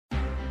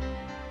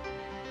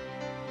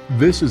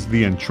This is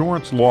the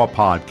Insurance Law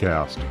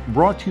Podcast,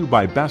 brought to you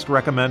by Best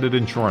Recommended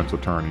Insurance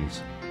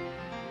Attorneys.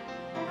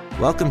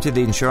 Welcome to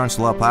the Insurance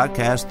Law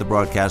Podcast, the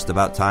broadcast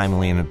about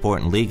timely and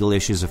important legal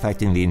issues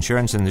affecting the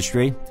insurance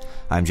industry.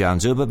 I'm John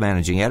Zuba,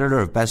 Managing Editor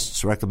of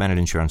Best Recommended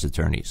Insurance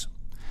Attorneys.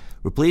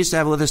 We're pleased to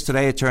have with us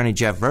today attorney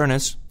Jeff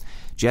Verness.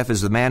 Jeff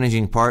is the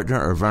managing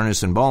partner of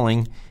Verness &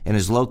 Bowling and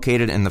is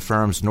located in the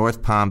firm's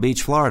North Palm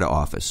Beach, Florida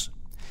office.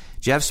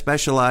 Jeff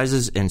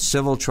specializes in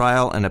civil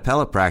trial and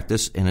appellate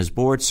practice and is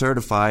board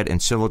certified in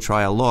civil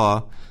trial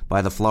law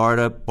by the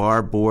Florida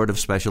Bar Board of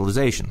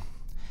Specialization.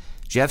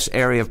 Jeff's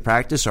area of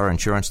practice are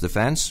insurance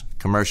defense,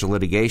 commercial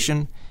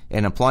litigation,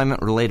 and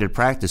employment-related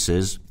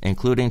practices,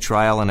 including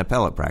trial and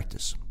appellate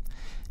practice.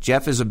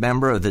 Jeff is a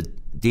member of the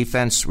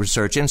Defense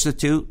Research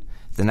Institute,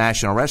 the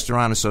National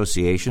Restaurant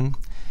Association,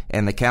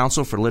 and the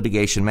Council for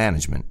Litigation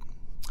Management.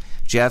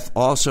 Jeff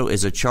also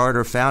is a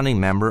charter founding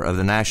member of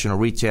the National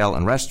Retail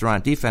and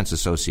Restaurant Defense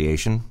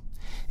Association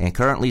and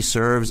currently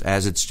serves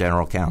as its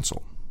general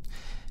counsel.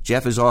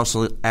 Jeff is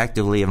also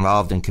actively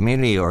involved in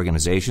community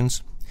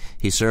organizations.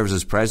 He serves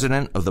as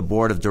president of the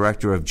board of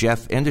director of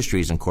Jeff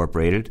Industries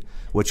Incorporated,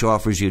 which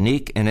offers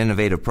unique and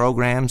innovative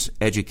programs,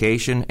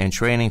 education, and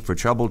training for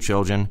troubled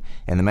children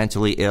and the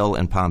mentally ill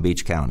in Palm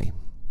Beach County.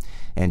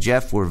 And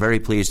Jeff, we're very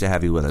pleased to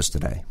have you with us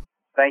today.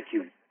 Thank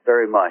you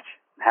very much.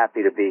 I'm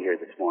happy to be here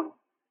this morning.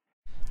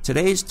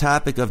 Today's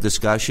topic of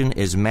discussion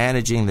is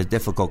managing the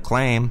difficult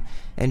claim.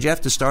 And Jeff,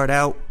 to start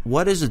out,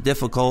 what is a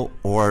difficult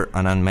or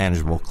an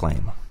unmanageable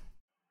claim?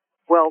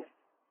 Well,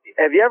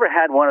 have you ever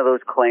had one of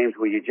those claims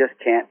where you just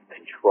can't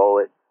control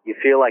it? You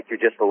feel like you're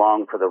just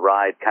along for the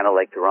ride, kind of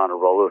like you're on a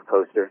roller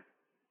coaster.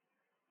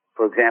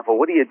 For example,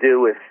 what do you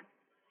do if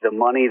the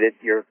money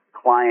that your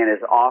client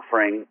is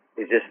offering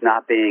is just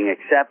not being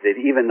accepted,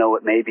 even though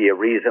it may be a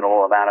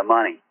reasonable amount of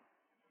money?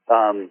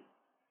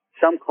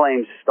 Some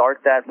claims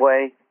start that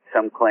way.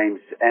 Some claims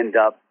end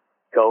up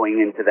going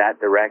into that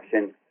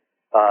direction.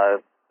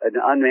 An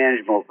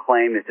unmanageable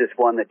claim is just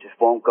one that just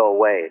won't go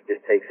away. It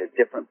just takes a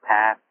different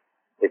path.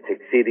 It's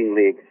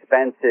exceedingly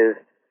expensive,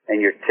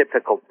 and your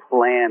typical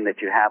plan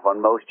that you have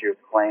on most of your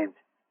claims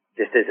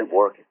just isn't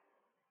working.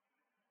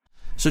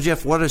 So,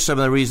 Jeff, what are some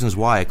of the reasons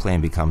why a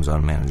claim becomes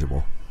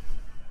unmanageable?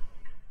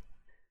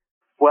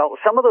 Well,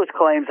 some of those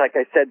claims, like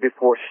I said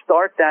before,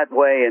 start that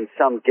way, and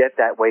some get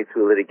that way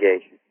through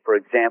litigation. For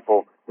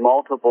example,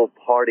 multiple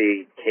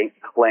party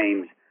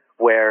claims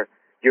where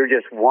you're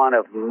just one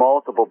of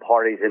multiple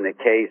parties in the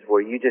case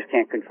where you just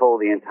can't control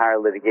the entire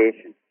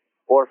litigation.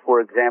 Or, for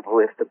example,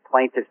 if the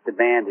plaintiff's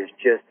demand is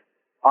just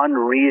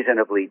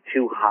unreasonably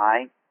too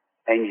high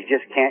and you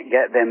just can't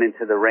get them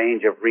into the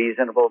range of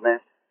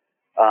reasonableness,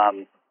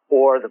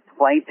 or the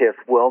plaintiff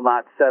will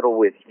not settle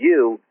with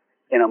you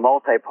in a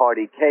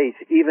multi-party case,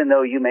 even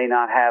though you may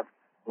not have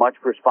much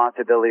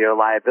responsibility or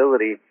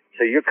liability,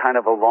 so you're kind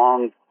of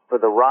along for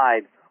the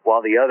ride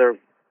while the other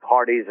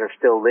parties are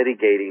still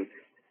litigating.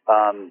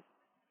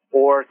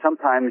 Or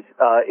sometimes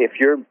if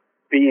you're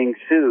being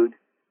sued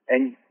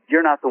and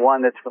you're not the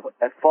one that's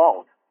at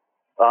fault,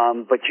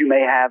 but you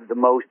may have the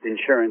most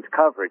insurance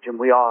coverage, and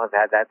we all have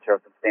had that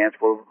circumstance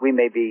where we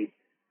may be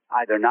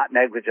either not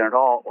negligent at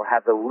all or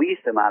have the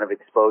least amount of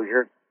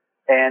exposure,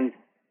 and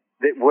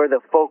that we're the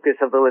focus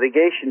of the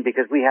litigation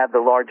because we have the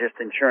largest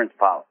insurance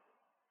policy.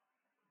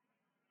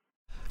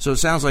 So it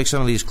sounds like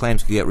some of these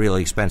claims can get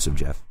really expensive,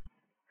 Jeff.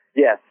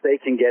 Yes, they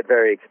can get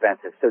very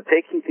expensive. So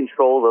taking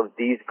control of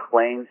these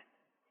claims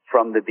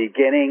from the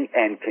beginning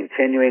and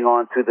continuing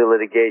on through the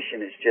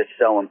litigation is just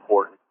so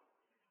important.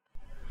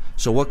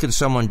 So what can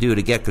someone do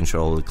to get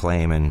control of the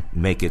claim and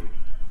make it,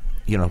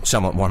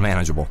 somewhat more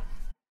manageable?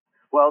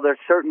 Well, there's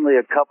certainly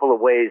a couple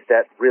of ways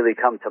that really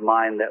come to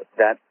mind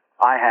that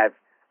I have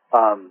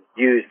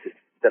used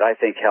that I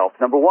think help.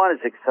 Number one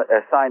is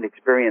assigned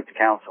experienced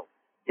counsel.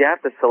 You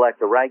have to select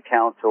the right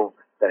counsel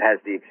that has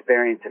the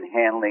experience in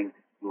handling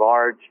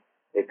large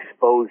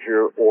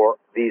exposure or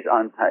these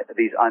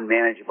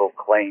unmanageable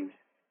claims.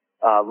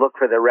 Look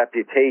for their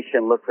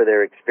reputation, look for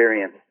their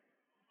experience.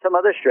 Some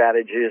other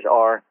strategies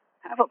are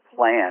have a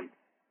plan,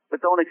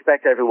 but don't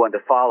expect everyone to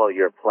follow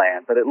your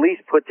plan, but at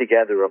least put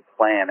together a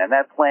plan. And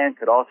that plan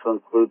could also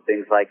include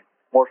things like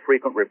more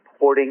frequent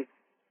reporting,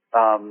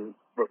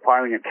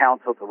 requiring a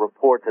counsel to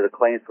report to the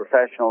claims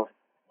professionals,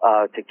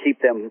 to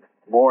keep them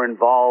more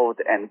involved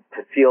and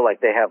to feel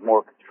like they have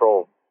more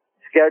control.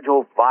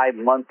 Schedule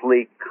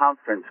bi-monthly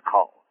conference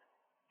calls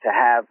to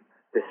have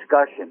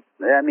discussions.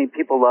 I mean,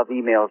 people love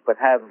emails, but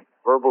have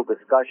verbal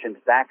discussions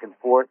back and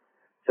forth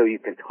so you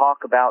can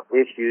talk about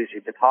issues, you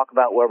can talk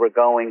about where we're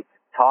going,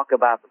 talk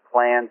about the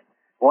plans.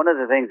 One of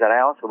the things that I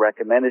also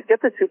recommend is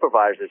get the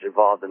supervisors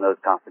involved in those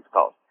conference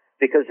calls,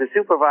 because the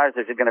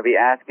supervisors are going to be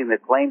asking the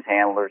claims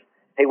handlers,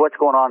 hey, what's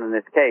going on in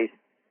this case?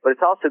 But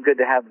it's also good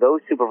to have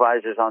those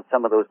supervisors on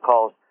some of those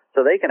calls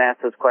so they can ask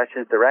those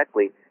questions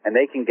directly and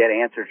they can get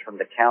answers from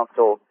the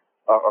counsel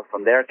or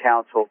from their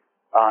counsel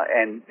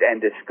and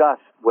discuss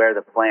where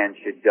the plan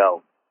should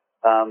go.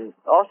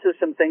 Also,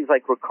 some things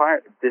like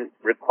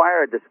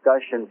require a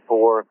discussion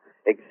for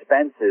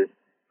expenses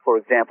for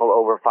example,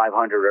 over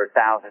 $500 or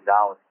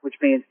 $1,000, which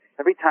means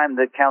every time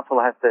the counsel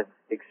has to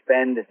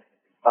expend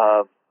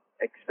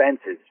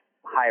expenses,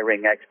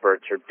 hiring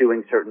experts or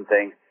doing certain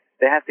things,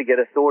 they have to get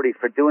authority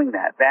for doing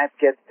that. That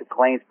gets the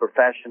claims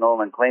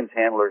professional and claims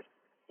handlers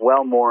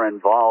well more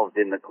involved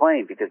in the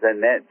claim because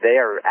then they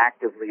are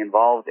actively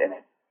involved in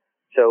it.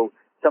 So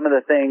some of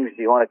the things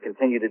you want to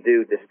continue to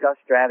do, discuss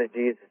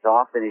strategies as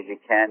often as you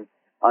can,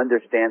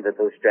 understand that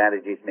those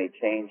strategies may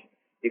change.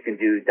 You can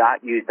use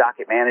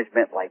docket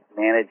management, like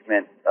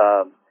management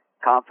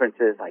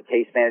conferences, like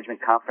case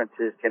management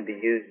conferences can be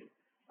used.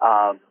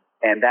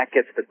 And that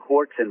gets the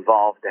courts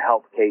involved to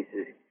help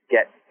cases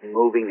get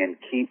moving and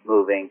keep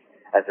moving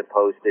as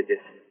opposed to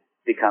just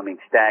becoming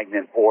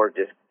stagnant or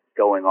just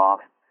going off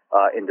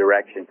in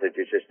directions that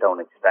you just don't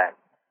expect.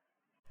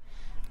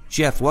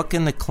 Jeff, what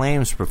can the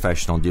claims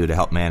professional do to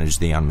help manage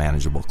the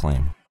unmanageable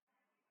claim?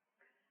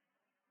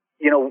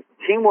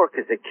 Teamwork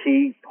is a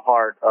key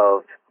part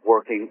of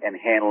working and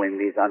handling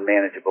these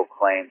unmanageable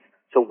claims.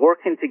 So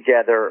working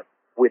together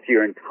with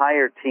your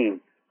entire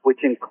team,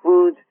 which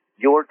includes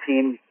your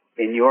team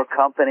in your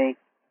company,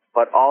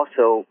 but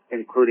also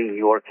including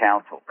your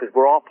counsel, because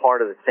we're all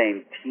part of the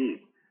same team.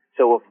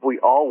 So if we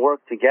all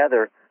work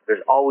together,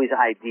 there's always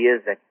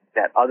ideas that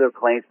other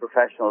claims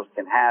professionals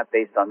can have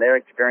based on their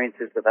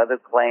experiences with other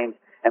claims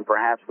and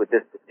perhaps with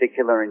this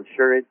particular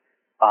insured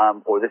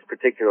or this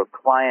particular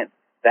client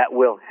that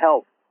will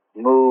help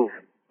move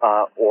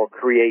or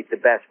create the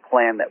best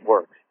plan that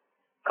works.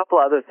 A couple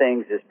other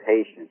things is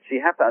patience.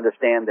 You have to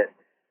understand that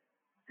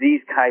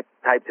these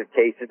types of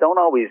cases don't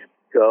always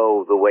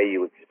go the way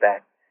you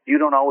expect. You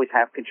don't always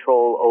have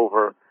control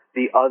over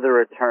the other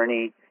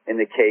attorney in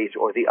the case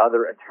or the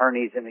other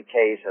attorneys in the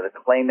case or the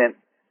claimant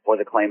or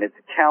the claimant's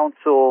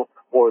counsel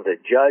or the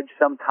judge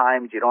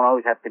sometimes. You don't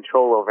always have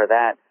control over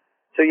that.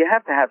 So you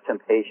have to have some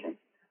patience.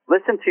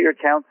 Listen to your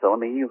counsel.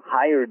 You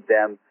hired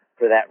them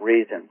for that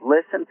reason.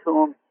 Listen to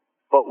them,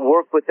 but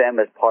work with them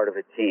as part of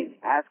a team.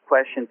 Ask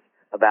questions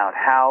about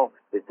how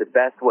is the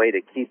best way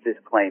to keep this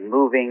claim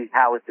moving,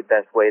 how is the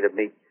best way to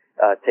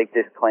take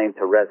this claim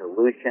to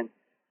resolution,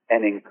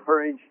 and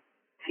encourage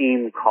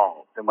team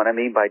calls. And what I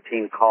mean by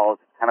team calls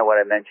is kind of what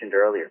I mentioned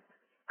earlier.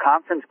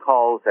 Conference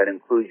calls that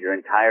include your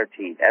entire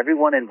team,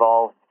 everyone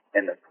involved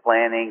in the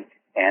planning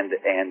and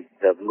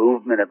the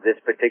movement of this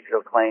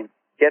particular claim.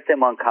 Get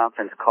them on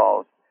conference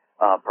calls,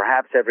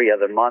 perhaps every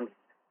other month,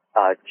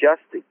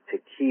 just to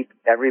keep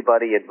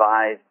everybody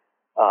advised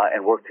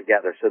and work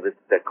together so that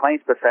the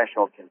claims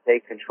professional can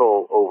take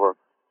control over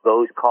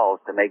those calls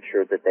to make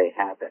sure that they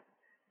happen.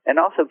 And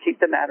also keep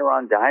the matter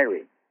on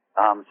diary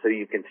so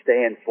you can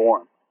stay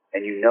informed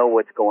and you know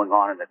what's going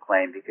on in the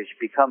claim, because you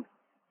become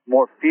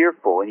more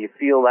fearful and you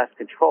feel less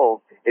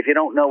control if you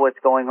don't know what's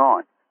going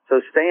on.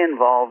 So stay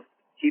involved,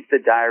 keep the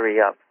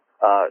diary up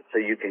so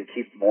you can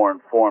keep more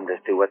informed as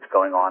to what's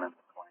going on in the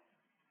claim.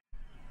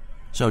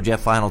 So,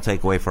 Jeff, final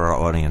takeaway for our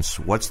audience.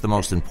 What's the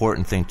most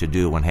important thing to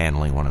do when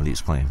handling one of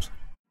these claims?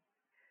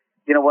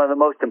 One of the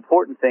most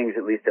important things,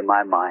 at least in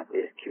my mind,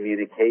 is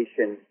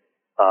communication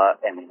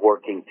and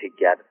working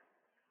together.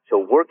 So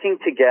working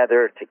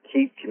together to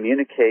keep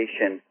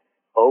communication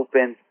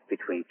open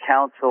between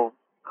counsel,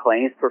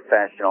 claims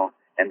professional,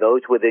 and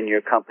those within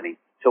your company.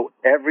 So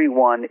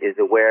everyone is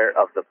aware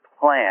of the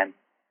plan,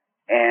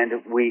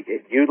 and we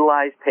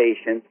utilize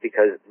patience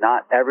because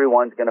not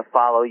everyone's going to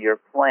follow your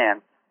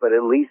plan, but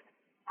at least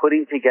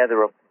putting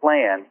together a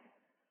plan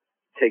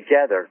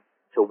together.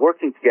 So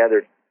working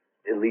together,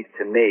 at least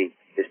to me,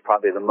 is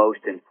probably the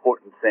most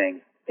important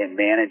thing in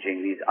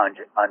managing these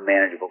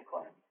unmanageable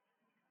claims.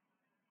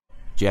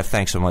 Jeff,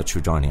 thanks so much for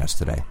joining us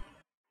today.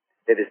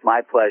 It is my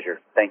pleasure.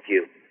 Thank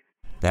you.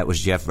 That was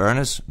Jeff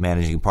Vernus,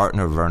 managing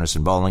partner of Vernus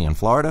 & Bowling in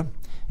Florida,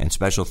 and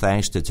special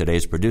thanks to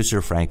today's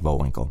producer, Frank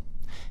Bowinkle.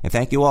 And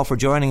thank you all for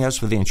joining us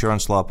for the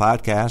Insurance Law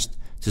Podcast.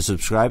 To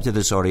subscribe to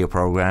this audio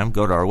program,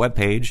 go to our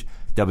webpage,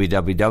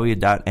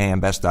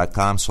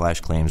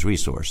 www.ambest.com/claims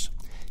resource.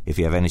 If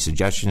you have any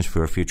suggestions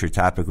for a future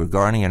topic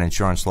regarding an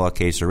insurance law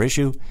case or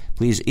issue,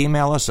 please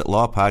email us at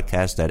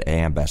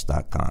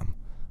lawpodcast@ambest.com.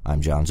 I'm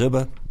John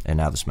Zuba, and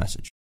now this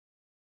message.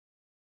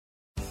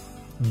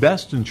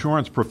 Best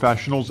Insurance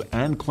Professionals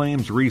and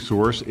Claims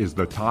Resource is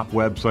the top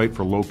website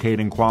for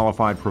locating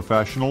qualified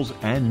professionals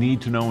and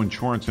need-to-know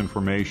insurance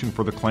information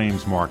for the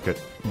claims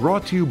market.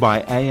 Brought to you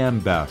by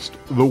AM Best,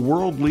 the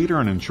world leader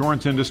in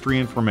insurance industry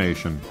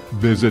information.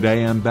 Visit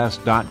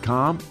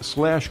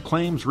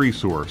ambest.com/claims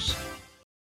resource.